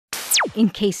in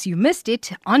case you missed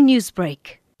it on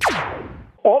Newsbreak.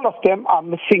 All of them are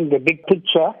missing the big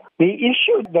picture. The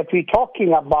issue that we're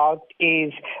talking about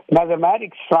is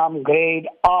mathematics from grade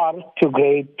R to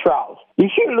grade 12.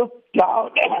 If you look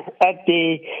down at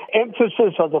the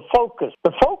emphasis or the focus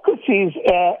is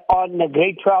on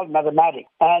grade 12 mathematics.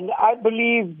 And I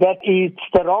believe that it's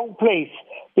the wrong place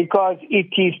because it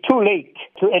is too late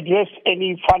to address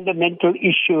any fundamental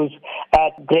issues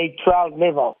at grade 12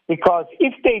 level. Because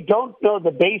if they don't know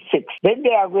the basics, then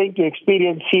they are going to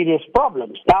experience serious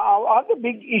problems. Now, our other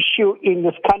big issue in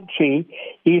this country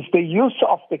is the use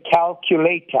of the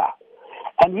calculator.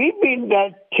 And we've been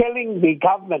telling the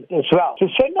government as well to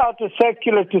send out a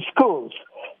circular to schools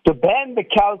to ban the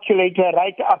calculator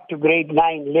right up to grade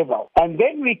 9 level. And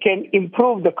then we can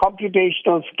improve the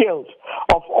computational skills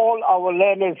of all our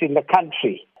learners in the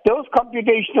country. Those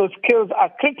computational skills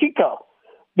are critical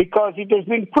because it has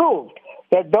been proved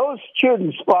that those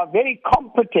students who are very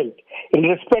competent in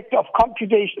respect of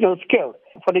computational skills,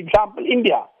 for example,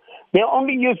 India, they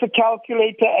only use the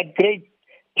calculator at grade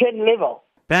 10 level.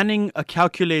 Banning a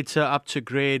calculator up to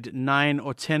grade 9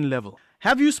 or 10 level.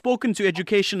 Have you spoken to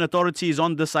education authorities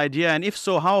on this idea? And if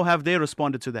so, how have they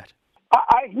responded to that?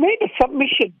 I've made a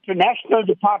submission to National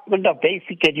Department of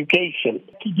Basic Education.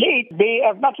 To date, they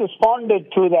have not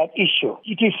responded to that issue.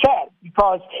 It is sad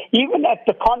because even at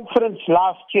the conference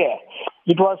last year,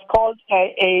 it was called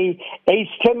a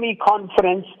STEMI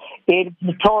conference in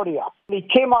Pretoria.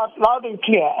 It came out loud and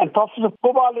clear, and Professor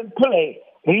Kubalan Pillay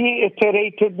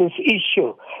reiterated this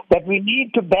issue that we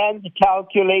need to ban the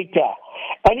calculator.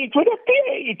 And it would appear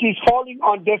it is falling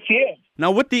on deaf ears.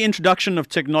 Now, with the introduction of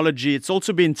technology, it's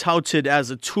also been touted as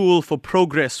a tool for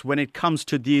progress when it comes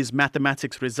to these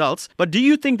mathematics results. But do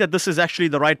you think that this is actually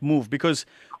the right move? Because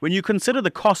when you consider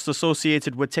the costs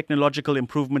associated with technological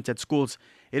improvement at schools,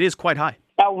 it is quite high.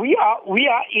 Now, we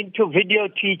are into video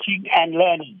teaching and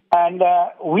learning, and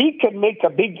we can make a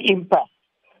big impact.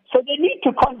 So they need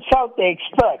to consult the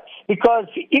experts, because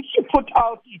if you put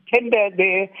out a tender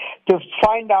there to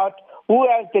find out who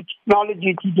has the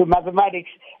technology to do mathematics,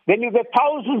 then you get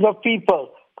thousands of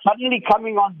people suddenly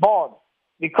coming on board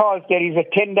because there is a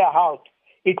tender out.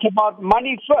 It's about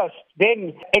money first,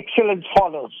 then excellence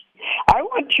follows. I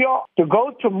want you to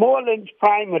go to Moorlands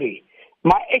Primary.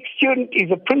 My ex-student is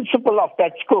a principal of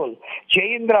that school,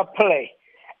 Jayendra Pillay,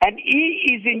 and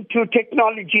he is into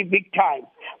technology big time.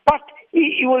 But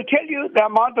he will tell you the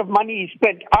amount of money he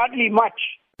spent, hardly much.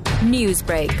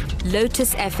 Newsbreak,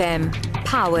 Lotus FM,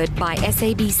 powered by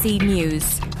SABC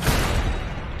News.